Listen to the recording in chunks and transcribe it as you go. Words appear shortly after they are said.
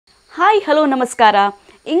Hi hello ನಮಸ್ಕಾರ.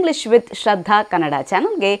 English with ಶ್ರದ್ಧಾ ಕನ್ನಡ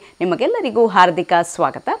ಚಾನಲ್ಗೆ ನಿಮಗೆಲ್ಲರಿಗೂ ಹಾರ್ದಿಕ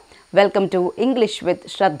ಸ್ವಾಗತ. ವೆಲ್ಕಮ್ ಟು ಇಂಗ್ಲಿಷ್ ವಿತ್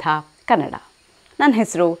ಶ್ರದ್ಧಾ ಕನ್ನಡ. ನನ್ನ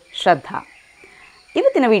ಹೆಸರು ಶ್ರದ್ಧಾ.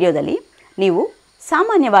 ಇವತ್ತಿನ ವಿಡಿಯೋದಲ್ಲಿ ನೀವು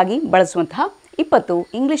ಸಾಮಾನ್ಯವಾಗಿ ಬಳಸುವಂತಹ 20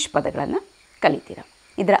 ಇಂಗ್ಲಿಷ್ ಪದಗಳನ್ನು ಕಲಿತೀರಾ.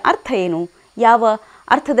 ಇದರ ಅರ್ಥ ಏನು, ಯಾವ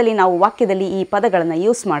ಅರ್ಥದಲ್ಲಿ ನಾವು ವಾಕ್ಯದಲ್ಲಿ ಈ ಪದಗಳನ್ನು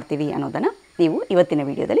ಯೂಸ್ ಮಾಡ್ತೀವಿ ಅನ್ನೋದನ್ನು ನೀವು ಇವತ್ತಿನ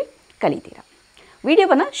ವಿಡಿಯೋದಲ್ಲಿ ಕಲಿತೀರಾ.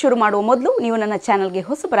 ವಿಡಿಯೋವನ್ನು ಶುರು ಮಾಡುವ ಮೊದಲು ನೀವು ನನ್ನ ಚಾನಲ್ಗೆ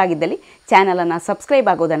ಹೊಸಬರಾಗಿದ್ದಲ್ಲಿ ಚಾನಲನ್ನು ಸಬ್ಸ್ಕ್ರೈಬ್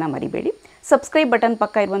ಆಗೋದನ್ನು ಮರಿಬೇಡಿ. ಸಬ್ಸ್ಕ್ರೈಬ್ ಬಟನ್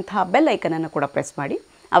ಪಕ್ಕ ಇರುವಂತಹ ಬೆಲ್ ಐಕನನ್ನು ಕೂಡ ಪ್ರೆಸ್ ಮಾಡಿ.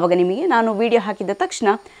 ಆವಾಗ ನಿಮಗೆ ನಾನು ವಿಡಿಯೋ ಹಾಕಿದ ತಕ್ಷಣ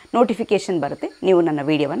ನೋಟಿಫಿಕೇಷನ್ ಬರುತ್ತೆ. ನೀವು ನನ್ನ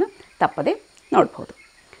ವಿಡಿಯೋವನ್ನು ತಪ್ಪದೆ ನೋಡ್ಬೋದು.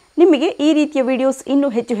 ನಿಮಗೆ ಈ ರೀತಿಯ ವಿಡಿಯೋಸ್ ಇನ್ನೂ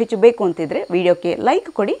ಹೆಚ್ಚು ಬೇಕು ಅಂತಿದ್ದರೆ ವಿಡಿಯೋಕ್ಕೆ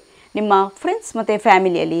ಲೈಕ್ ಕೊಡಿ. ನಿಮ್ಮ ಫ್ರೆಂಡ್ಸ್ ಮತ್ತು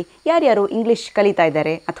ಫ್ಯಾಮಿಲಿಯಲ್ಲಿ ಯಾರ್ಯಾರು ಇಂಗ್ಲೀಷ್ ಕಲಿತಾ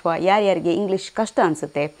ಇದ್ದಾರೆ ಅಥವಾ ಯಾರ್ಯಾರಿಗೆ ಇಂಗ್ಲೀಷ್ ಕಷ್ಟ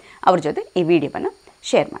ಅನಿಸುತ್ತೆ ಅವ್ರ ಜೊತೆ ಈ ವಿಡಿಯೋವನ್ನು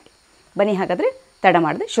ಶೇರ್ ಮಾಡಿ. ಬನ್ನಿ ಹಾಗಾದರೆ ತಡ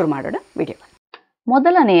ಮಾಡದೆ ಶುರು ಮಾಡೋಣ ವಿಡಿಯೋ.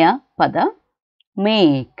 ಮೊದಲನೆಯ ಪದ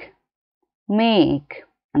ಮೇಕ್. ಮೇಕ್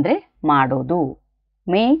ಅಂದರೆ ಮಾಡೋದು.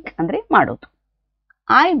 ಮೇಕ್ ಅಂದರೆ ಮಾಡೋದು.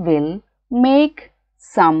 I will make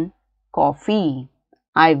some coffee.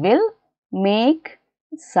 I will make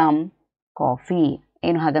some coffee.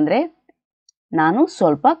 ಏನು ಹಾಗಂದರೆ ನಾನು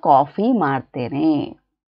ಸ್ವಲ್ಪ ಕಾಫಿ ಮಾಡ್ತೇನೆ.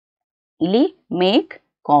 ಇಲ್ಲಿ ಮೇಕ್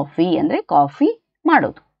ಕಾಫಿ ಅಂದರೆ ಕಾಫಿ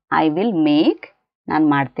ಮಾಡೋದು. ಐ ವಿಲ್ ಮೇಕ್ ನಾನು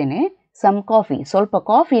ಮಾಡ್ತೇನೆ, ಸಮ್ ಕಾಫಿ ಸ್ವಲ್ಪ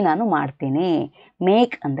ಕಾಫಿ ನಾನು ಮಾಡ್ತೇನೆ.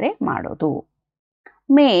 ಮೇಕ್ ಅಂದರೆ ಮಾಡೋದು.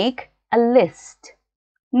 Make a list.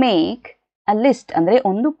 Make a list ಅಂದರೆ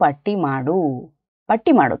ಒಂದು ಪಟ್ಟಿ ಮಾಡು.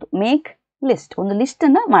 ಪಟ್ಟಿ ಮಾಡೋದು. ಮೇಕ್ ಲಿಸ್ಟ್ ಒಂದು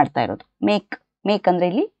ಲಿಸ್ಟನ್ನು ಮಾಡ್ತಾ ಇರೋದು. ಮೇಕ್ ಅಂದರೆ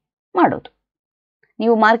ಇಲ್ಲಿ ಮಾಡೋದು.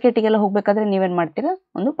 ನೀವು ಮಾರ್ಕೆಟಿಗೆಲ್ಲ ಹೋಗಬೇಕಾದ್ರೆ ನೀವೇನು ಮಾಡ್ತೀರಾ,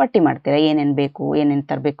 ಒಂದು ಪಟ್ಟಿ ಮಾಡ್ತೀರಾ. ಏನೇನು ಬೇಕು, ಏನೇನು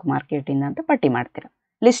ತರಬೇಕು ಮಾರ್ಕೆಟಿಂದ ಅಂತ ಪಟ್ಟಿ ಮಾಡ್ತೀರಾ,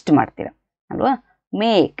 ಲಿಸ್ಟ್ ಮಾಡ್ತೀರಾ ಅಲ್ವಾ.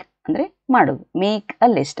 ಮೇಕ್ ಅಂದರೆ ಮಾಡೋದು. ಮೇಕ್ ಅ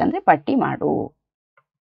ಲಿಸ್ಟ್ ಅಂದರೆ ಪಟ್ಟಿ ಮಾಡು.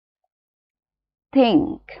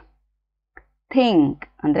 ಥಿಂಕ್. ಥಿಂಕ್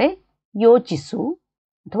ಅಂದರೆ ಯೋಚಿಸು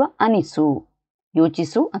ಅಥವಾ ಅನಿಸು.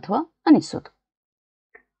 ಯೋಚಿಸು ಅಥವಾ ಅನಿಸೋದು.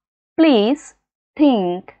 Please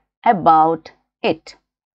think about it.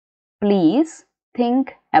 Please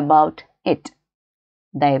think about it.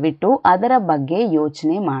 ದಯವಿಟ್ಟು ಅದರ ಬಗ್ಗೆ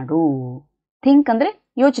ಯೋಚನೆ ಮಾಡು. ಥಿಂಕ್ ಅಂದರೆ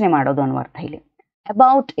ಯೋಚನೆ ಮಾಡೋದು ಅನ್ನೋ ಅರ್ಥ ಇಲ್ಲಿ.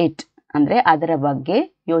 ಅಬೌಟ್ ಇಟ್ ಅಂದರೆ ಅದರ ಬಗ್ಗೆ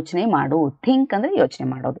ಯೋಚನೆ ಮಾಡು. ಥಿಂಕ್ ಅಂದರೆ ಯೋಚನೆ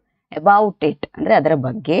ಮಾಡೋದು. ಅಬೌಟ್ ಇಟ್ ಅಂದರೆ ಅದರ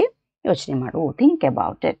ಬಗ್ಗೆ ಯೋಚನೆ ಮಾಡು. Think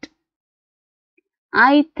about it.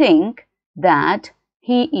 I think that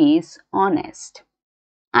he is honest.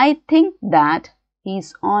 I think that he is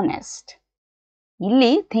honest. ಇಲ್ಲಿ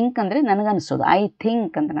ಥಿಂಕ್ ಅಂದರೆ ನನಗನ್ಸೋದು. ಐ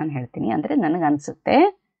ಥಿಂಕ್ ಅಂತ ನಾನು ಹೇಳ್ತೀನಿ ಅಂದರೆ ನನಗನ್ಸುತ್ತೆ.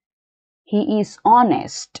 he is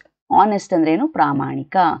honest. ಆನೆಸ್ಟ್ ಅಂದ್ರೆ ಏನು,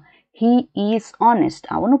 ಪ್ರಾಮಾಣಿಕ. he is honest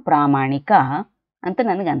ಅವನು ಪ್ರಾಮಾಣಿಕ ಅಂತ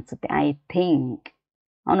ನನಗನ್ಸುತ್ತೆ. ಐ ಥಿಂಕ್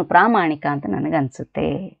ಅವನು ಪ್ರಾಮಾಣಿಕ ಅಂತ ನನಗನ್ಸುತ್ತೆ.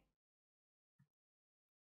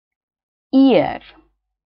 ಇಯರ್.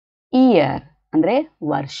 ಇಯರ್ ಅಂದರೆ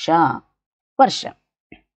ವರ್ಷ. ವರ್ಷ.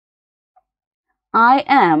 I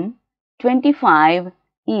am 25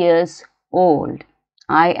 years old.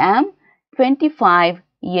 I am 25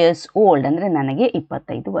 years old ಅಂದರೆ ನನಗೆ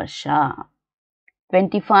 25 ವರ್ಷ.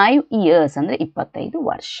 25 years ಅಂದರೆ 25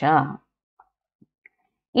 ವರ್ಷ.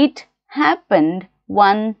 It happened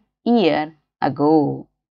 1 year ago.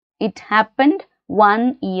 It happened 1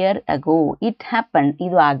 year ago. It happened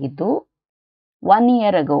ಇದು ಆಗಿದ್ದು 1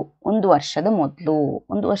 year ago ಒಂದು ವರ್ಷದ ಮೊದಲು.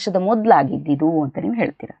 ಒಂದು ವರ್ಷದ ಮೊದಲಾಗಿದ್ದಿದು ಅಂತ ನೀವು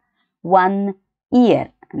ಹೇಳ್ತೀರಾ. 1 year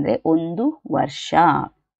ಅಂದರೆ ಒಂದು ವರ್ಷ.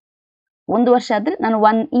 ಒಂದು ವರ್ಷ ಆದರೆ ನಾನು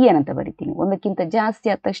 1 year ಅಂತ ಬರಿತೀನಿ. ಒಂದಕ್ಕಿಂತ ಜಾಸ್ತಿ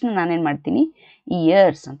ಆದ ತಕ್ಷಣ ನಾನೇನು ಮಾಡ್ತೀನಿ,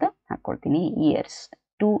 ಇಯರ್ಸ್ ಅಂತ ಹಾಕ್ಕೊಳ್ತೀನಿ. ಇಯರ್ಸ್,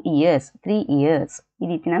 2 years, 3 years ಈ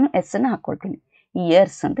ರೀತಿ ನಾನು ಎಸ್ ಅನ್ನು ಹಾಕ್ಕೊಳ್ತೀನಿ.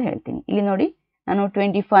 ಇಯರ್ಸ್ ಅಂತ ಹೇಳ್ತೀನಿ. ಇಲ್ಲಿ ನೋಡಿ ನಾನು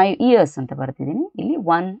 25 years ಅಂತ ಬರ್ತಿದ್ದೀನಿ. ಇಲ್ಲಿ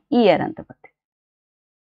 1 year ಅಂತ ಬರ್ತೀನಿ.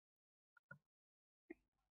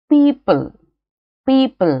 ಪೀಪಲ್.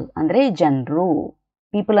 ಪೀಪಲ್ ಅಂದರೆ ಜನರು.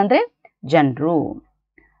 ಪೀಪಲ್ ಅಂದರೆ ಜನರು.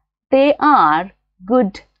 They are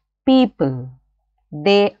good people.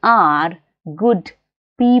 They are good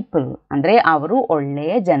people ಅಂದರೆ ಅವರು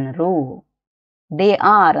ಒಳ್ಳೆಯ ಜನರು. ದೇ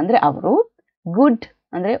ಆರ್ ಅಂದರೆ ಅವರು, ಗುಡ್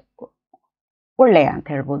ಅಂದರೆ ಒಳ್ಳೆಯ ಅಂತ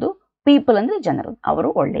ಹೇಳ್ಬೋದು. ಪೀಪಲ್ ಅಂದರೆ ಜನರು,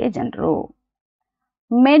 ಅವರು ಒಳ್ಳೆಯ ಜನರು.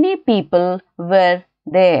 Many people wear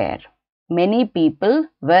there. Many people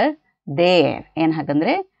wear there ಏನು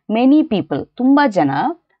ಹಾಗಂದ್ರೆ ಮೆನಿ ಪೀಪಲ್ ತುಂಬ ಜನ,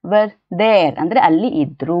 ವೆರ್ ದೇರ್ ಅಂದರೆ ಅಲ್ಲಿ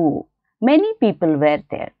ಇದ್ರು. ಮೆನಿ ಪೀಪಲ್ ವೆರ್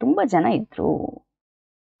ದೇರ್ ತುಂಬ ಜನ ಇದ್ರು.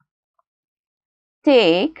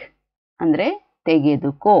 ಟೇಕ್ ಅಂದರೆ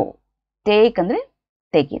ತೆಗೆದುಕೋ. ಟೇಕ್ ಅಂದರೆ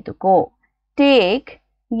ತೆಗೆದುಕೋ. Take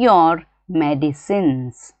your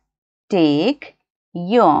medicines. Take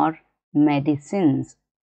your medicines.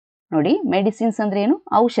 ನೋಡಿ ಮೆಡಿಸಿನ್ಸ್ ಅಂದ್ರೆ ಏನು,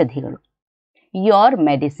 ಔಷಧಿಗಳು. ಯೋರ್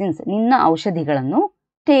ಮೆಡಿಸಿನ್ಸ್ ನಿನ್ನ ಔಷಧಿಗಳನ್ನು.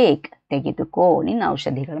 ಟೇಕ್ ತೆಗೆದುಕೋ, ನಿನ್ನ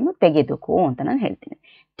ಔಷಧಿಗಳನ್ನು ತೆಗೆದುಕೋ ಅಂತ ನಾನು ಹೇಳ್ತೀನಿ.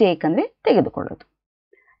 ಟೇಕ್ ಅಂದರೆ ತೆಗೆದುಕೊಳ್ಳೋದು.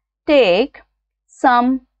 Take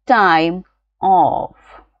some time of.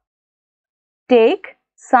 Take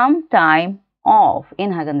some time of.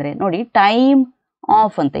 ಏನು ಹಾಗಂದರೆ ನೋಡಿ, ಟೈಮ್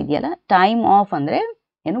ಆಫ್ ಅಂತ ಇದೆಯಲ್ಲ, ಟೈಮ್ ಆಫ್ ಅಂದರೆ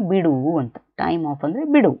ಏನು, ಬಿಡು ಅಂತ. ಟೈಮ್ ಆಫ್ ಅಂದರೆ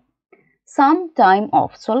ಬಿಡು. ಸಮ್ ಟೈಮ್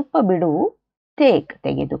ಆಫ್, ಸ್ವಲ್ಪ ಬಿಡು. ಟೇಕ್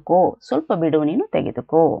ತೆಗೆದುಕೋ, ಸ್ವಲ್ಪ ಬಿಡು ನೀನು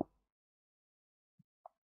ತೆಗೆದುಕೋ.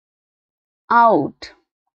 ಔಟ್,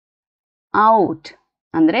 ಔಟ್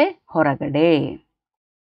ಅಂದರೆ ಹೊರಗಡೆ.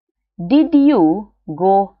 Did you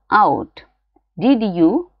go out. Did you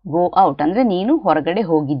go out ಅಂದರೆ ನೀನು ಹೊರಗಡೆ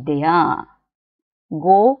ಹೋಗಿದ್ದೆಯಾ.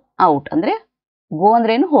 ಗೋ ಔಟ್ ಅಂದರೆ, ಗೋ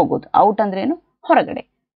ಅಂದ್ರೇನು ಹೋಗೋದು, ಔಟ್ ಅಂದ್ರೇನು ಹೊರಗಡೆ.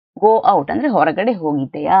 ಗೋ ಔಟ್ ಅಂದರೆ ಹೊರಗಡೆ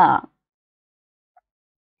ಹೋಗಿದ್ದೆಯಾ.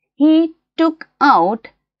 He took out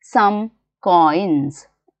some coins.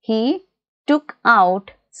 He took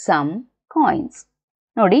out some coins.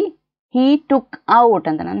 ನೋಡಿ, ಹಿ ಟುಕ್ ಔಟ್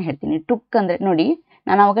ಅಂತ ನಾನು ಹೇಳ್ತೀನಿ. ಟುಕ್ ಅಂದರೆ ನೋಡಿ,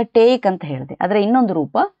 ನಾನು ಅವಾಗ ಟೇಕ್ ಅಂತ ಹೇಳಿದೆ, ಅದರ ಇನ್ನೊಂದು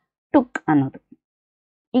ರೂಪ ಟುಕ್ ಅನ್ನೋದು.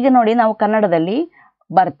 ಈಗ ನೋಡಿ, ನಾವು ಕನ್ನಡದಲ್ಲಿ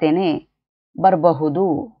ಬರ್ತೇನೆ, ಬರಬಹುದು,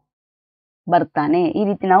 ಬರ್ತಾನೆ, ಈ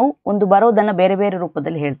ರೀತಿ ನಾವು ಒಂದು ಬರೋದನ್ನು ಬೇರೆ ಬೇರೆ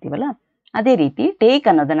ರೂಪದಲ್ಲಿ ಹೇಳ್ತೀವಲ್ಲ, ಅದೇ ರೀತಿ ಟೇಕ್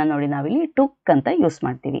ಅನ್ನೋದನ್ನು ನೋಡಿ ನಾವಿಲ್ಲಿ ಟುಕ್ ಅಂತ ಯೂಸ್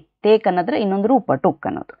ಮಾಡ್ತೀವಿ. ಟೇಕ್ ಅನ್ನೋದ್ರ ಇನ್ನೊಂದು ರೂಪ ಟುಕ್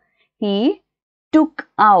ಅನ್ನೋದು. He took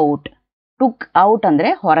out. Took out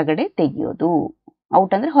ಅಂದರೆ ಹೊರಗಡೆ ತೆಗೆಯೋದು.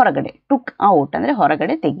 ಔಟ್ ಅಂದರೆ ಹೊರಗಡೆ, ಟುಕ್ ಔಟ್ ಅಂದರೆ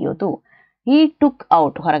ಹೊರಗಡೆ ತೆಗೆಯೋದು. ಹಿ ಟುಕ್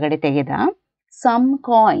ಔಟ್ ಹೊರಗಡೆ ತೆಗೆದ. Some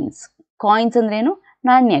coins. ಕಾಯಿನ್ಸ್ ಅಂದ್ರೇನು,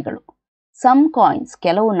 ನಾಣ್ಯಗಳು. ಸಮ್ ಕಾಯಿನ್ಸ್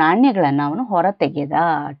ಕೆಲವು ನಾಣ್ಯಗಳನ್ನು ಅವನು ಹೊರ ತೆಗೆದ.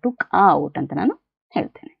 ಟುಕ್ ಔಟ್ ಅಂತ ನಾನು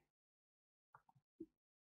ಹೇಳ್ತೇನೆ.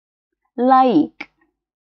 ಲೈಕ್.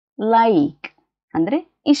 ಲೈಕ್ ಅಂದರೆ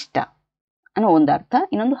ಇಷ್ಟ ಅನ್ನೋ ಒಂದು ಅರ್ಥ,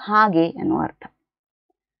 ಇನ್ನೊಂದು ಹಾಗೆ ಅನ್ನೋ ಅರ್ಥ.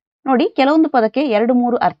 ನೋಡಿ, ಕೆಲವೊಂದು ಪದಕ್ಕೆ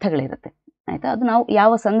 2-3 ಅರ್ಥಗಳಿರುತ್ತೆ, ಆಯಿತಾ. ಅದು ನಾವು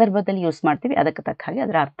ಯಾವ ಸಂದರ್ಭದಲ್ಲಿ ಯೂಸ್ ಮಾಡ್ತೀವಿ ಅದಕ್ಕೆ ತಕ್ಕ ಹಾಗೆ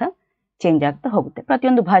ಅದರ ಅರ್ಥ ಚೇಂಜ್ ಆಗ್ತಾ ಹೋಗುತ್ತೆ.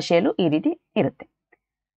 ಪ್ರತಿಯೊಂದು ಭಾಷೆಯಲ್ಲೂ ಈ ರೀತಿ ಇರುತ್ತೆ.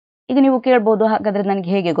 ಈಗ ನೀವು ಕೇಳ್ಬೋದು, ಹಾಗಾದರೆ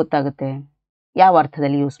ನನಗೆ ಹೇಗೆ ಗೊತ್ತಾಗುತ್ತೆ ಯಾವ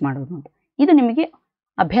ಅರ್ಥದಲ್ಲಿ ಯೂಸ್ ಮಾಡೋದು ಅಂತ. ಇದು ನಿಮಗೆ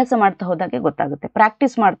ಅಭ್ಯಾಸ ಮಾಡ್ತಾ ಹೋದಾಗೆ ಗೊತ್ತಾಗುತ್ತೆ,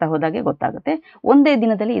 ಪ್ರಾಕ್ಟೀಸ್ ಮಾಡ್ತಾ ಹೋದಾಗೆ ಗೊತ್ತಾಗುತ್ತೆ. ಒಂದೇ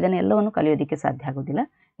ದಿನದಲ್ಲಿ ಇದನ್ನೆಲ್ಲವನ್ನು ಕಲಿಯೋದಕ್ಕೆ ಸಾಧ್ಯ ಆಗೋದಿಲ್ಲ.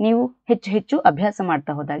 ನೀವು ಹೆಚ್ಚು ಹೆಚ್ಚು ಅಭ್ಯಾಸ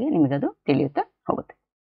ಮಾಡ್ತಾ ಹೋದಾಗೆ ನಿಮಗದು ತಿಳಿಯುತ್ತಾ ಹೋಗುತ್ತೆ.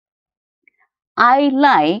 I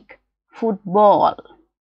like football.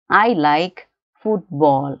 I like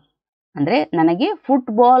football ಅಂದರೆ ನನಗೆ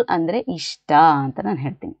ಫುಟ್ಬಾಲ್ ಅಂದರೆ ಇಷ್ಟ ಅಂತ ನಾನು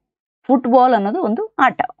ಹೇಳ್ತೀನಿ. ಫುಟ್ಬಾಲ್ ಅನ್ನೋದು ಒಂದು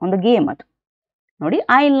ಆಟ, ಒಂದು ಗೇಮ್ ಅದು. ನೋಡಿ,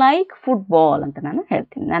 ಐ ಲೈಕ್ ಫುಟ್ಬಾಲ್ ಅಂತ ನಾನು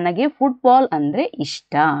ಹೇಳ್ತೀನಿ. ನನಗೆ ಫುಟ್ಬಾಲ್ ಅಂದರೆ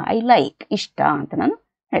ಇಷ್ಟ. ಐ ಲೈಕ್ ಇಷ್ಟ ಅಂತ ನಾನು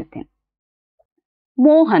ಹೇಳ್ತೀನಿ.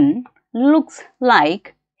 Mohan looks like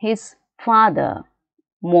his father.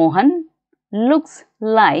 Mohan looks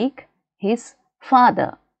like his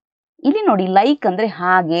father. ಇಲ್ಲಿ ನೋಡಿ, ಲೈಕ್ ಅಂದರೆ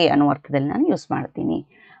ಹಾಗೆ ಅನ್ನೋ ಅರ್ಥದಲ್ಲಿ ನಾನು ಯೂಸ್ ಮಾಡ್ತೀನಿ.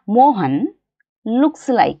 ಮೋಹನ್ ಲುಕ್ಸ್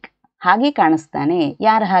ಲೈಕ್ ಹಾಗೆ ಕಾಣಿಸ್ತಾನೆ.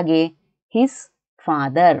 ಯಾರ ಹಾಗೆ? His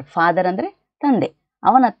father. ಫಾದರ್ ಅಂದರೆ ತಂದೆ,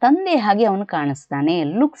 ಅವನ ತಂದೆ ಹಾಗೆ ಅವನು ಕಾಣಿಸ್ತಾನೆ.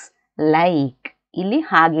 ಲುಕ್ಸ್ ಲೈಕ್, ಇಲ್ಲಿ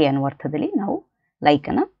ಹಾಗೆ ಅನ್ನುವ ಅರ್ಥದಲ್ಲಿ ನಾವು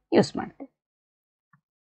ಲೈಕನ್ನು ಯೂಸ್ ಮಾಡ್ತೇವೆ.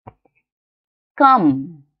 ಕಮ್.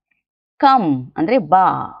 ಕಮ್ ಅಂದರೆ ಬಾ.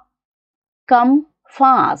 Come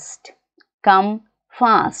fast. ಕಮ್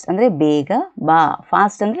ಫಾಸ್ಟ್ ಅಂದರೆ ಬೇಗ ಬಾ.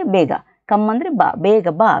 ಫಾಸ್ಟ್ ಅಂದರೆ ಬೇಗ, ಕಮ್ ಅಂದರೆ ಬಾ, ಬೇಗ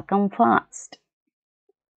ಬಾ, come fast.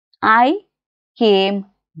 I came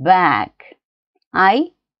back. I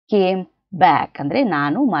came back ಅಂದರೆ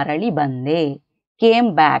ನಾನು ಮರಳಿ ಬಂದೆ. ಕೇಮ್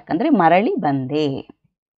ಬ್ಯಾಕ್ ಅಂದರೆ ಮರಳಿ ಬಂದೆ.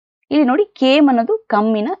 ಇಲ್ಲಿ ನೋಡಿ, ಕೇಮ್ ಅನ್ನೋದು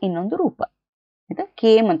ಕಮ್ಮಿನ ಇನ್ನೊಂದು ರೂಪ, ಆಯಿತಾ.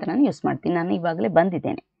 ಕೇಮ್ ಅಂತ ನಾನು ಯೂಸ್ ಮಾಡ್ತೀನಿ, ನಾನು ಇವಾಗಲೇ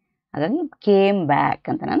ಬಂದಿದ್ದೇನೆ, ಹಾಗಾಗಿ ಕೇಮ್ ಬ್ಯಾಕ್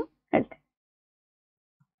ಅಂತ ನಾನು ಹೇಳ್ತೇನೆ.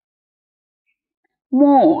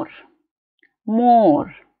 ಮೋರ್.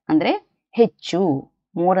 ಮೋರ್ ಅಂದರೆ ಹೆಚ್ಚು.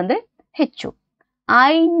 ಮೋರ್ ಅಂದರೆ ಹೆಚ್ಚು.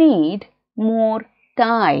 I need more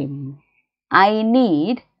time. I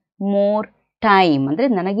need more time ಅಂದರೆ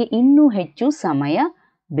ನನಗೆ ಇನ್ನೂ ಹೆಚ್ಚು ಸಮಯ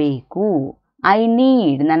ಬೇಕು. ಐ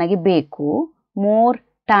ನೀಡ್ ನನಗೆ ಬೇಕು, ಮೋರ್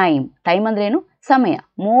ಟೈಮ್. ಟೈಮ್ ಅಂದ್ರೆ ಏನು? ಸಮಯ.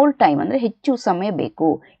 ಮೋರ್ ಟೈಮ್ ಅಂದರೆ ಹೆಚ್ಚು ಸಮಯ ಬೇಕು,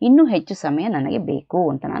 ಇನ್ನೂ ಹೆಚ್ಚು ಸಮಯ ನನಗೆ ಬೇಕು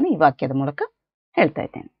ಅಂತ ನಾನು ಈ ವಾಕ್ಯದ ಮೂಲಕ ಹೇಳ್ತಾ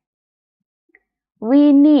ಇದ್ದೇನೆ. We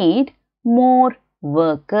need more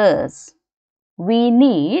workers. We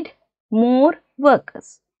need more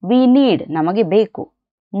workers. We need ನಮಗೆ ಬೇಕು,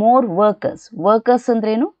 ಮೋರ್ ವರ್ಕರ್ಸ್. ವರ್ಕರ್ಸ್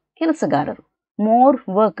ಅಂದ್ರೇನು? ಕೆಲಸಗಾರರು. ಮೋರ್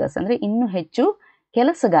ವರ್ಕರ್ಸ್ ಅಂದರೆ ಇನ್ನೂ ಹೆಚ್ಚು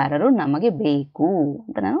ಕೆಲಸಗಾರರು ನಮಗೆ ಬೇಕು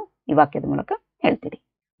ಅಂತ ನಾನು ಈ ವಾಕ್ಯದ ಮೂಲಕ ಹೇಳ್ತೀನಿ.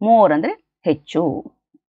 ಮೋರ್ ಅಂದರೆ ಹೆಚ್ಚು.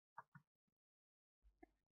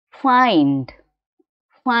 ಫೈಂಡ್.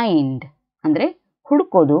 ಫೈಂಡ್ ಅಂದರೆ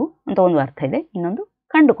ಹುಡುಕೋದು ಅಂತ ಒಂದು ಅರ್ಥ ಇದೆ, ಇನ್ನೊಂದು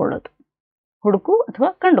ಕಂಡುಕೊಳ್ಳೋದು. ಹುಡುಕು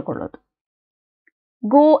ಅಥವಾ ಕಂಡುಕೊಳ್ಳೋದು.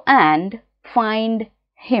 Go and find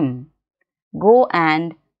him. Go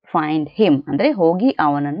and find him ಅಂದರೆ ಹೋಗಿ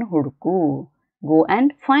ಅವನನ್ನು ಹುಡುಕು. Go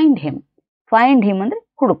and find him. Find him ಅಂದರೆ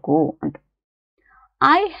ಹುಡುಕು ಅಂತ.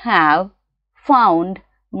 I have found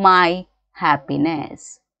my happiness.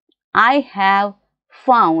 I have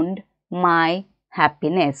found my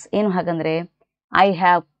happiness. ಏನು ಹಾಗಂದರೆ ಐ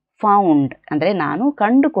ಹ್ಯಾವ್ ಫೌಂಡ್ ಅಂದರೆ ನಾನು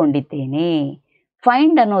ಕಂಡುಕೊಂಡಿದ್ದೇನೆ.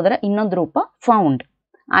 ಫೈಂಡ್ ಅನ್ನೋದರ ಇನ್ನೊಂದು ರೂಪ ಫೌಂಡ್.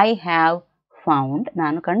 ಐ ಹ್ಯಾವ್ ಫೌಂಡ್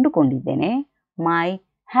ನಾನು ಕಂಡುಕೊಂಡಿದ್ದೇನೆ ಮೈ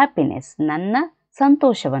ಹ್ಯಾಪಿನೆಸ್ ನನ್ನ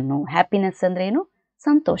ಸಂತೋಷವನ್ನು. ಹ್ಯಾಪಿನೆಸ್ ಅಂದರೆ ಏನು?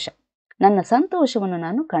 ಸಂತೋಷ. ನನ್ನ ಸಂತೋಷವನ್ನು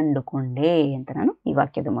ನಾನು ಕಂಡುಕೊಂಡೆ ಅಂತ ನಾನು ಈ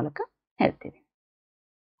ವಾಕ್ಯದ ಮೂಲಕ ಹೇಳ್ತೀನಿ.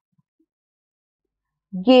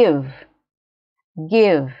 ಗಿವ್.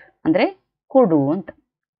 ಗಿವ್ ಅಂದರೆ ಕೊಡು ಅಂತ.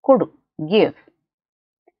 ಕೊಡು, give.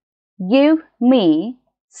 Give me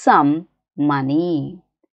some money.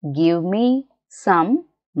 Give me some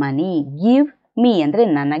money. Give me ಅಂದರೆ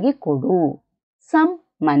ನನಗೆ ಕೊಡು. Some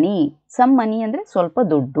money. ಸಮ್ ಮನಿ ಅಂದರೆ ಸ್ವಲ್ಪ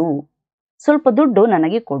ದುಡ್ಡು. ಸ್ವಲ್ಪ ದುಡ್ಡು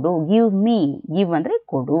ನನಗೆ ಕೊಡು. Give me. ಗಿವ್ ಅಂದರೆ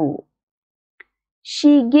ಕೊಡು.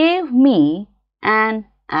 She gave me on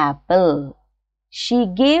apple. She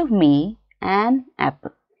gave me on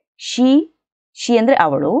apple. She ಅಂದರೆ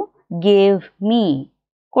ಅವಳು, gave me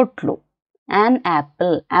ಕೊಟ್ಲು, on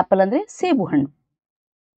apple. Apple ಅಂದರೆ ಸೇಬು ಹಣ್ಣು.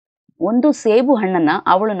 ಒಂದು ಸೇಬು ಹಣ್ಣನ್ನು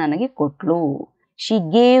ಅವಳು ನನಗೆ ಕೊಟ್ಲು. She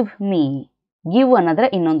gave me. ಗಿವ್ ಅನ್ನೋದರ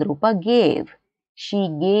ಇನ್ನೊಂದು ರೂಪ ಗೇವ್. ಶಿ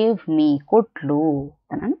ಗೇವ್ ಮೀ ಕೊಟ್ಲು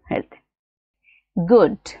ಅಂತ ನಾನು ಹೇಳ್ತೇನೆ.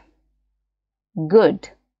 ಗುಡ್. ಗುಡ್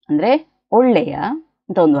ಅಂದರೆ ಒಳ್ಳೆಯ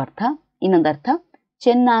ಅಂತ ಒಂದು ಅರ್ಥ. ಇನ್ನೊಂದು ಅರ್ಥ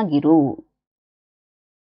ಚೆನ್ನಾಗಿರು.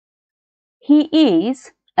 He is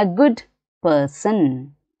a good person.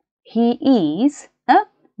 He is a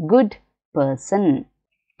good person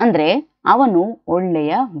ಅಂದರೆ ಅವನು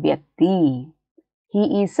ಒಳ್ಳೆಯ ವ್ಯಕ್ತಿ. He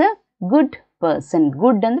is a good person.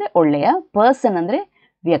 Good ಅಂದರೆ ಒಳ್ಳೆಯ, ಪರ್ಸನ್ ಅಂದರೆ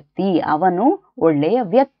ವ್ಯಕ್ತಿ. ಅವನು ಒಳ್ಳೆಯ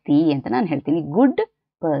ವ್ಯಕ್ತಿ ಅಂತ ನಾನು ಹೇಳ್ತೀನಿ. ಗುಡ್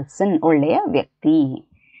ಪರ್ಸನ್ ಒಳ್ಳೆಯ ವ್ಯಕ್ತಿ.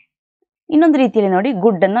 ಇನ್ನೊಂದು ರೀತಿಯಲ್ಲಿ ನೋಡಿ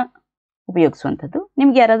ಗುಡ್ ಅನ್ನು ಉಪಯೋಗಿಸುವಂಥದ್ದು.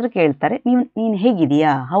 ನಿಮ್ಗೆ ಯಾರಾದರೂ ಕೇಳ್ತಾರೆ ನೀನು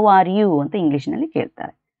ಹೇಗಿದೆಯಾ, ಹೌ ಆರ್ ಯು ಅಂತ ಇಂಗ್ಲೀಷ್ನಲ್ಲಿ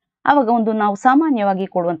ಕೇಳ್ತಾರೆ. ಆವಾಗ ಒಂದು ನಾವು ಸಾಮಾನ್ಯವಾಗಿ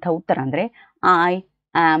ಕೊಡುವಂಥ ಉತ್ತರ ಅಂದರೆ I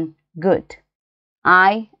am good.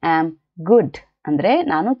 I am good ಅಂದರೆ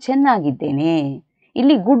ನಾನು ಚೆನ್ನಾಗಿದ್ದೇನೆ.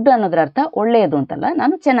 ಇಲ್ಲಿ ಗುಡ್ ಅನ್ನೋದ್ರ ಅರ್ಥ ಒಳ್ಳೆಯದು ಅಂತಲ್ಲ,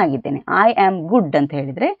 ನಾನು ಚೆನ್ನಾಗಿದ್ದೇನೆ. ಐ ಆಮ್ ಗುಡ್ ಅಂತ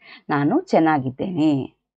ಹೇಳಿದರೆ ನಾನು ಚೆನ್ನಾಗಿದ್ದೇನೆ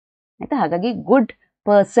ಆಯಿತಾ. ಹಾಗಾಗಿ ಗುಡ್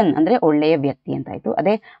ಪರ್ಸನ್ ಅಂದರೆ ಒಳ್ಳೆಯ ವ್ಯಕ್ತಿ ಅಂತಾಯಿತು.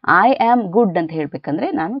 ಅದೇ ಐ ಆಮ್ ಗುಡ್ ಅಂತ ಹೇಳಬೇಕಂದ್ರೆ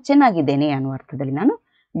ನಾನು ಚೆನ್ನಾಗಿದ್ದೇನೆ ಅನ್ನೋ ಅರ್ಥದಲ್ಲಿ ನಾನು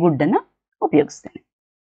ಗುಡ್ಡನ್ನು ಉಪಯೋಗಿಸ್ತೇನೆ.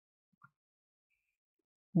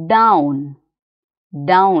 ಡೌನ್.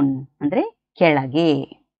 ಡೌನ್ ಅಂದರೆ ಕೆಳಗೆ.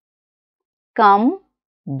 Come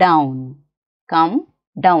down. ಕಮ್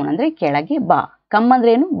ಡೌನ್ ಅಂದರೆ ಕೆಳಗೆ ಬಾ. ಕಮ್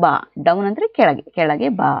ಅಂದ್ರೆ ಏನು? ಬಾ. ಡೌನ್ ಅಂದರೆ ಕೆಳಗೆ, ಕೆಳಗೆ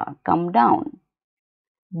ಬಾ. Come down.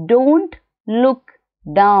 Don't look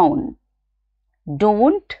down.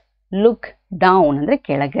 Don't look down ಅಂದರೆ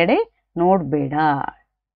ಕೆಳಗಡೆ ನೋಡಬೇಡ.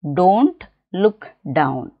 Don't look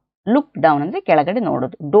down. Look down ಅಂದರೆ ಕೆಳಗಡೆ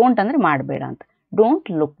ನೋಡೋದು. ಡೋಂಟ್ ಅಂದರೆ ಮಾಡಬೇಡ ಅಂತ. ಡೋಂಟ್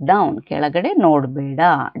ಲುಕ್ ಡೌನ್ ಕೆಳಗಡೆ ನೋಡಬೇಡ.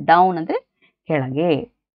 ಡೌನ್ ಅಂದರೆ ಕೆಳಗೆ.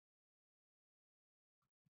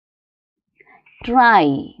 ಟ್ರೈ.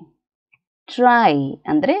 ಟ್ರೈ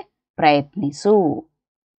ಅಂದರೆ ಪ್ರಯತ್ನಿಸು.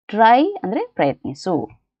 ಟ್ರೈ ಅಂದರೆ ಪ್ರಯತ್ನಿಸು.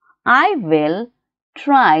 I will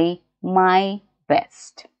try my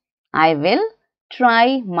best. I will try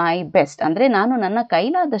my best ಅಂದರೆ ನಾನು ನನ್ನ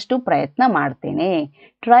ಕೈಲಾದಷ್ಟು ಪ್ರಯತ್ನ ಮಾಡ್ತೇನೆ.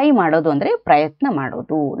 ಟ್ರೈ ಮಾಡೋದು ಅಂದರೆ ಪ್ರಯತ್ನ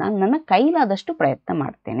ಮಾಡೋದು. ನಾನು ನನ್ನ ಕೈಲಾದಷ್ಟು ಪ್ರಯತ್ನ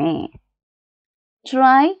ಮಾಡ್ತೇನೆ.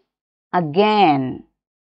 Try again.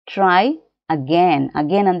 Try again.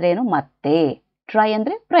 Again ಅಂದರೆ ಏನು? ಮತ್ತೆ. ಟ್ರೈ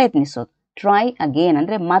ಅಂದರೆ ಪ್ರಯತ್ನಿಸೋದು. ಟ್ರೈ ಅಗೇನ್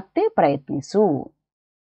ಅಂದರೆ ಮತ್ತೆ ಪ್ರಯತ್ನಿಸು.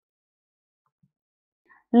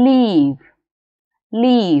 ಲೀವ್.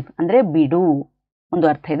 ಲೀವ್ ಅಂದರೆ ಬಿಡು ಒಂದು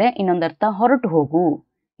ಅರ್ಥ ಇದೆ. ಇನ್ನೊಂದು ಅರ್ಥ ಹೊರಟು ಹೋಗು.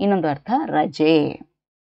 ಇನ್ನೊಂದು ಅರ್ಥ ರಜೆ.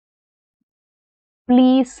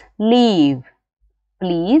 Please leave.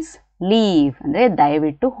 ಪ್ಲೀಸ್ ಲೀವ್ ಅಂದರೆ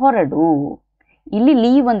ದಯವಿಟ್ಟು ಹೊರಡು. ಇಲ್ಲಿ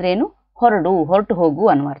ಲೀವ್ ಅಂದ್ರೆ ಏನು? ಹೊರಡು, ಹೊರಟು ಹೋಗು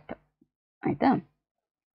ಅನ್ನುವ ಅರ್ಥ ಆಯ್ತಾ.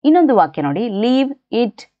 ಇನ್ನೊಂದು ವಾಕ್ಯ ನೋಡಿ, leave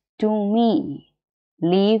it to me.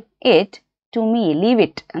 Leave it to me. Leave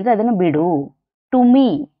it ಅಂದರೆ ಅದನ್ನು ಬಿಡು. ಟು ಮೀ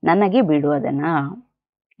ನನಗೆ ಬಿಡು ಅದನ್ನ.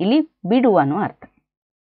 ಇಲ್ಲಿ ಬಿಡು ಅನ್ನೋ ಅರ್ಥ.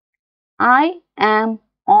 I am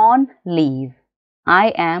on leave. I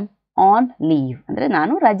am on leave ಅಂದರೆ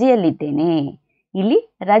ನಾನು ರಜೆಯಲ್ಲಿದ್ದೇನೆ. ಇಲ್ಲಿ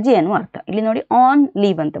ರಜೆ ಅನ್ನೋ ಅರ್ಥ. ಇಲ್ಲಿ ನೋಡಿ ಆನ್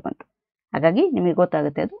ಲೀವ್ ಅಂತ ಬಂತು. ಹಾಗಾಗಿ ನಿಮಗೆ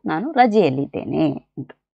ಗೊತ್ತಾಗುತ್ತೆ ಅದು ನಾನು ರಜೆಯಲ್ಲಿದ್ದೇನೆ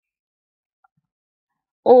ಅಂತ.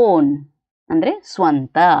 ಓನ್ ಅಂದರೆ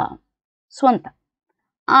ಸ್ವಂತ. ಸ್ವಂತ.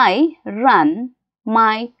 I run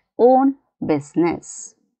my own business.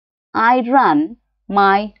 I run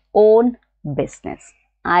my own business.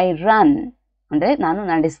 I run ಅಂದರೆ ನಾನು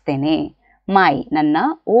ನಡೆಸ್ತೇನೆ. ಮೈ ನನ್ನ,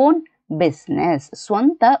 ಓನ್ ಬಿಸ್ನೆಸ್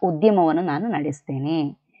ಸ್ವಂತ ಉದ್ಯಮವನ್ನು ನಾನು ನಡೆಸ್ತೇನೆ.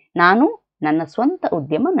 ನಾನು ನನ್ನ ಸ್ವಂತ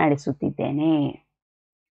ಉದ್ಯಮ ನಡೆಸುತ್ತಿದ್ದೇನೆ.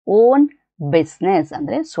 ಓನ್ ಬಿಸ್ನೆಸ್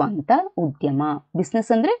ಅಂದರೆ ಸ್ವಂತ ಉದ್ಯಮ.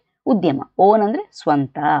 ಬಿಸ್ನೆಸ್ ಅಂದರೆ ಉದ್ಯಮ. ಓನ್ ಅಂದರೆ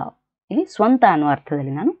ಸ್ವಂತ. ಇಲ್ಲಿ ಸ್ವಂತ ಅನ್ನೋ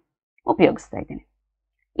ಅರ್ಥದಲ್ಲಿ ನಾನು ಉಪಯೋಗಿಸ್ತಾ ಇದ್ದೇನೆ.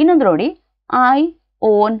 ಇನ್ನೊಂದು ನೋಡಿ, I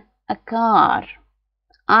own a car.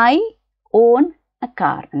 I own a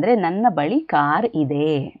car ಅಂದರೆ ನನ್ನ ಬಳಿ ಕಾರ್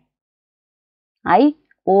ಇದೆ. ಐ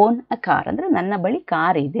ಓನ್ ಅ ಕಾರ್ ಅಂದರೆ ನನ್ನ ಬಳಿ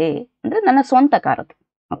ಕಾರ್ ಇದೆ ಅಂದರೆ ನನ್ನ ಸ್ವಂತ ಕಾರ್ ಅದು.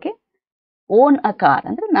 ಓಕೆ. ಓನ್ ಅ ಕಾರ್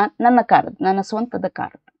ಅಂದರೆ ನನ್ನ ಕಾರ್, ನನ್ನ ಸ್ವಂತದ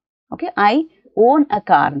car. Okay, I own a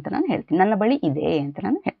car ಅಂತ ನಾನು ಹೇಳ್ತೀನಿ, ನನ್ನ ಬಳಿ ಇದೆ ಅಂತ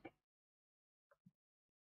ನಾನು ಹೇಳ್ತೀನಿ.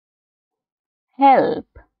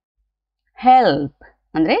 ಹೆಲ್ಪ್, ಹೆಲ್ಪ್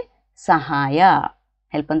ಅಂದರೆ ಸಹಾಯ.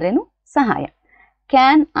 ಹೆಲ್ಪ್ ಅಂದ್ರೇನು? ಸಹಾಯ.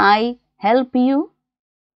 Can I help you,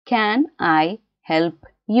 can I help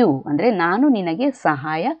you ಅಂದರೆ ನಾನು ನಿನಗೆ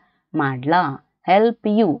ಸಹಾಯ ಮಾಡ್ಲಾ. ಹೆಲ್ಪ್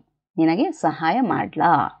ಯು, ನಿನಗೆ ಸಹಾಯ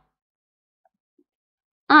ಮಾಡ್ಲಾ.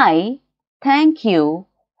 I thank you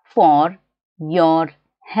for your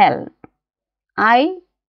help, I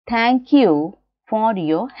thank you for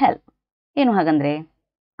your help. ಏನು ಹಾಗಂದ್ರೆ?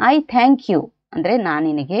 ಐ ಥ್ಯಾಂಕ್ ಯು ಅಂದರೆ ನಾನು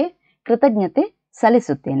ನಿನಗೆ ಕೃತಜ್ಞತೆ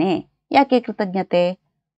ಸಲ್ಲಿಸುತ್ತೇನೆ. ಯಾಕೆ ಕೃತಜ್ಞತೆ?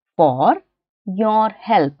 ಫಾರ್ ಯೋರ್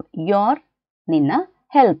ಹೆಲ್ಪ್, ಯೋರ್ ನಿನ್ನ,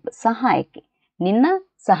 ಹೆಲ್ಪ್ ಸಹಾಯಕ್ಕೆ, ನಿನ್ನ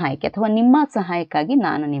ಸಹಾಯಕ್ಕೆ ಅಥವಾ ನಿಮ್ಮ ಸಹಾಯಕ್ಕಾಗಿ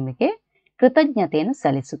ನಾನು ನಿಮಗೆ ಕೃತಜ್ಞತೆಯನ್ನು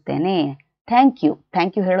ಸಲ್ಲಿಸುತ್ತೇನೆ. ಥ್ಯಾಂಕ್ ಯು,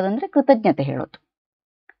 ಥ್ಯಾಂಕ್ ಯು ಹೇಳೋದಂದ್ರೆ ಕೃತಜ್ಞತೆ ಹೇಳೋದು.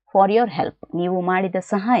 ಫಾರ್ ಯೋರ್ ಹೆಲ್ಪ್, ನೀವು ಮಾಡಿದ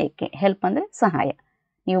ಸಹಾಯಕ್ಕೆ, ಹೆಲ್ಪ್ ಅಂದರೆ ಸಹಾಯ,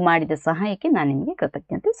 ನೀವು ಮಾಡಿದ ಸಹಾಯಕ್ಕೆ ನಾನು ನಿಮಗೆ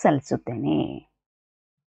ಕೃತಜ್ಞತೆ ಸಲ್ಲಿಸುತ್ತೇನೆ.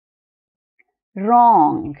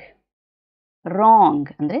 ರಾಂಗ್, ರಾಂಗ್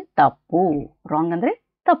ಅಂದರೆ ತಪ್ಪು. ರಾಂಗ್ ಅಂದರೆ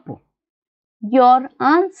ತಪ್ಪು. Your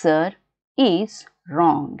answer is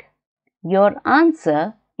wrong, your answer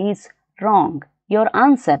is wrong. Your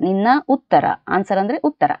answer ನಿನ್ನ ಉತ್ತರ, ಆನ್ಸರ್ ಅಂದರೆ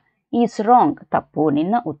ಉತ್ತರ, ಈಸ್ ರಾಂಗ್ ತಪ್ಪು,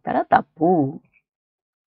 ನಿನ್ನ ಉತ್ತರ ತಪ್ಪು.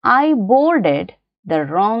 I boarded the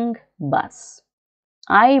wrong bus,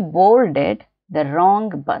 I boarded the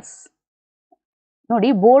wrong bus.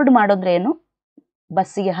 ನೋಡಿ, ಬೋರ್ಡ್ ಮಾಡೋದ್ರೆ ಏನು?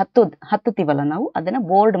 ಬಸ್ಸಿಗೆ ಹತ್ತುತ್ತೀವಲ್ಲ ನಾವು, ಅದನ್ನು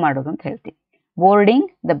ಬೋರ್ಡ್ ಮಾಡೋದು ಅಂತ ಹೇಳ್ತೀವಿ. ಬೋರ್ಡಿಂಗ್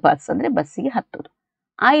ದ ಬಸ್ ಅಂದರೆ ಬಸ್ಸಿಗೆ ಹತ್ತೋದು.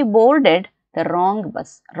 I boarded the wrong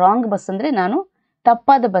bus, wrong bus ಅಂದರೆ ನಾನು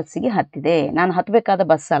ತಪ್ಪಾದ ಬಸ್ಸಿಗೆ ಹತ್ತಿದೆ, ನಾನು ಹತ್ತಬೇಕಾದ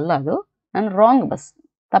ಬಸ್ ಅಲ್ಲ ಅದು, ನಾನು ರಾಂಗ್ ಬಸ್,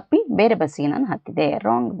 ತಪ್ಪಿ ಬೇರೆ ಬಸ್ಸಿಗೆ ನಾನು ಹತ್ತಿದೆ,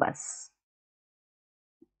 ರಾಂಗ್ ಬಸ್.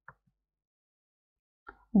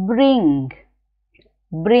 ಬ್ರಿಂಗ್,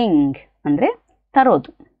 ಬ್ರಿಂಗ್ ಅಂದರೆ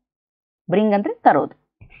ತರೋದು, ಬ್ರಿಂಗ್ ಅಂದರೆ ತರೋದು.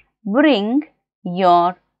 Bring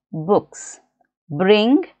your books,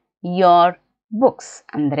 bring your books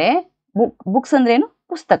ಅಂದರೆ ಬುಕ್ಸ್ ಅಂದ್ರೆ ಏನು?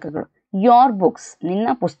 ಪುಸ್ತಕಗಳು. ಯೋರ್ ಬುಕ್ಸ್ ನಿನ್ನ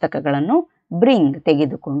ಪುಸ್ತಕಗಳನ್ನು ಬ್ರಿಂಗ್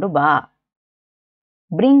ತೆಗೆದುಕೊಂಡು ಬಾ.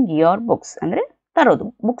 ಬ್ರಿಂಗ್ ಯೋರ್ ಬುಕ್ಸ್ ಅಂದರೆ ತರೋದು,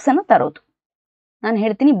 ಬುಕ್ಸ್ ಅನ್ನು ತರೋದು. ನಾನು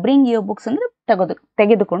ಹೇಳ್ತೀನಿ ಬ್ರಿಂಗ್ ಯೋರ್ ಬುಕ್ಸ್ ಅಂದರೆ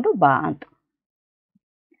ತೆಗೆದುಕೊಂಡು ಬಾ ಅಂತ.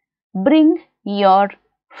 Bring your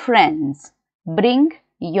friends, bring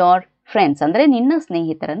your friends ಅಂದರೆ ನಿನ್ನ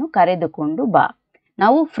ಸ್ನೇಹಿತರನ್ನು ಕರೆದುಕೊಂಡು ಬಾ.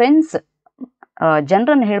 ನಾವು ಫ್ರೆಂಡ್ಸ್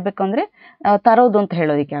ಜನರನ್ನು ಹೇಳಬೇಕು ಅಂದರೆ ತರೋದು ಅಂತ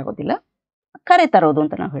ಹೇಳೋದಕ್ಕೆ ಆಗೋದಿಲ್ಲ, ಕರೆ ತರೋದು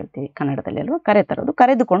ಅಂತ ನಾವು ಹೇಳ್ತೀವಿ ಕನ್ನಡದಲ್ಲಿ ಅಲ್ವಾ. ಕರೆ ತರೋದು,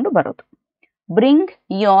 ಕರೆದುಕೊಂಡು ಬರೋದು. ಬ್ರಿಂಗ್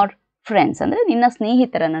ಯೋರ್ ಫ್ರೆಂಡ್ಸ್ ಅಂದರೆ ನಿನ್ನ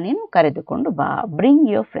ಸ್ನೇಹಿತರನ್ನು ನೀನು ಕರೆದುಕೊಂಡು ಬಾ. ಬ್ರಿಂಗ್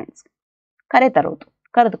ಯೋರ್ ಫ್ರೆಂಡ್ಸ್, ಕರೆ ತರೋದು,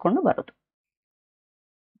 ಕರೆದುಕೊಂಡು ಬರೋದು.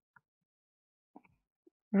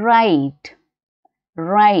 ರೈಟ್,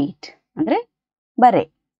 ರೈಟ್ ಅಂದರೆ ಬರೆ,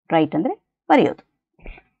 ರೈಟ್ ಅಂದರೆ ಬರೆಯೋದು.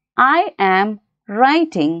 I am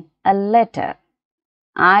writing a letter,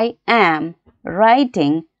 I am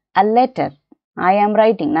writing a letter. I am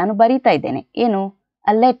writing ನಾನು ಬರೀತಾ ಇದ್ದೇನೆ, ಏನು?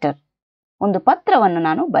 ಅ ಲೆಟರ್ ಒಂದು ಪತ್ರವನ್ನು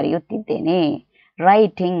ನಾನು ಬರೆಯುತ್ತಿದ್ದೇನೆ.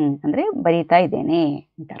 ರೈಟಿಂಗ್ ಅಂದರೆ ಬರೀತಾ ಇದ್ದೇನೆ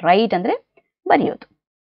ಅಂತ. ರೈಟ್ ಅಂದರೆ ಬರೆಯೋದು.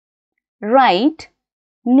 Write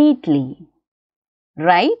neatly,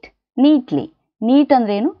 write neatly. Neat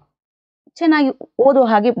ಅಂದ್ರೆ ಏನು? ಚೆನ್ನಾಗಿ ಓದೋ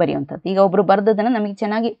ಹಾಗೆ ಬರೆಯುವಂಥದ್ದು. ಈಗ ಒಬ್ರು ಬರೆದದನ್ನು ನಮಗೆ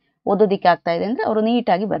ಚೆನ್ನಾಗಿ ಓದೋದಿಕ್ಕೆ ಆಗ್ತಾ ಇದೆ ಅಂದರೆ ಅವರು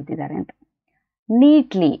ನೀಟಾಗಿ ಬರೆದಿದ್ದಾರೆ ಅಂತ.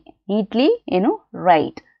 ನೀಟ್ಲಿ, ನೀಟ್ಲಿ ಏನು?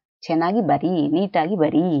 ರೈಟ್, ಚೆನ್ನಾಗಿ ಬರೀ, ನೀಟಾಗಿ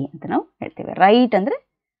ಬರೀ ಅಂತ ನಾವು ಹೇಳ್ತೇವೆ. ರೈಟ್ ಅಂದರೆ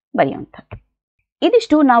ಬರೆಯುವಂಥದ್ದು.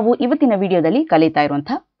 ಇದಿಷ್ಟು ನಾವು ಇವತ್ತಿನ ವಿಡಿಯೋದಲ್ಲಿ ಕಲಿತಾ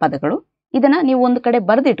ಇರುವಂತಹ ಪದಗಳು. ಇದನ್ನ ನೀವು ಒಂದು ಕಡೆ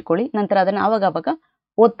ಬರೆದಿಟ್ಕೊಳ್ಳಿ, ನಂತರ ಅದನ್ನು ಆವಾಗ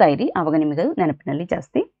ಓದ್ತಾ ಇರಿ, ಆವಾಗ ನಿಮಗೆ ನೆನಪಿನಲ್ಲಿ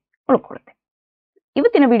ಜಾಸ್ತಿ ಉಳ್ಕೊಳ್ಳುತ್ತೆ.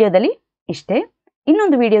 ಇವತ್ತಿನ ವಿಡಿಯೋದಲ್ಲಿ ಇಷ್ಟೇ.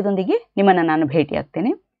 ಇನ್ನೊಂದು ವಿಡಿಯೋದೊಂದಿಗೆ ನಿಮ್ಮನ್ನು ನಾನು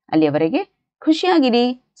ಭೇಟಿಯಾಗ್ತೇನೆ. ಅಲ್ಲಿಯವರೆಗೆ ಖುಷಿಯಾಗಿರಿ,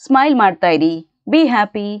 ಸ್ಮೈಲ್ ಮಾಡ್ತಾ ಇರಿ, be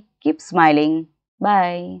happy, keep smiling.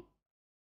 Bye.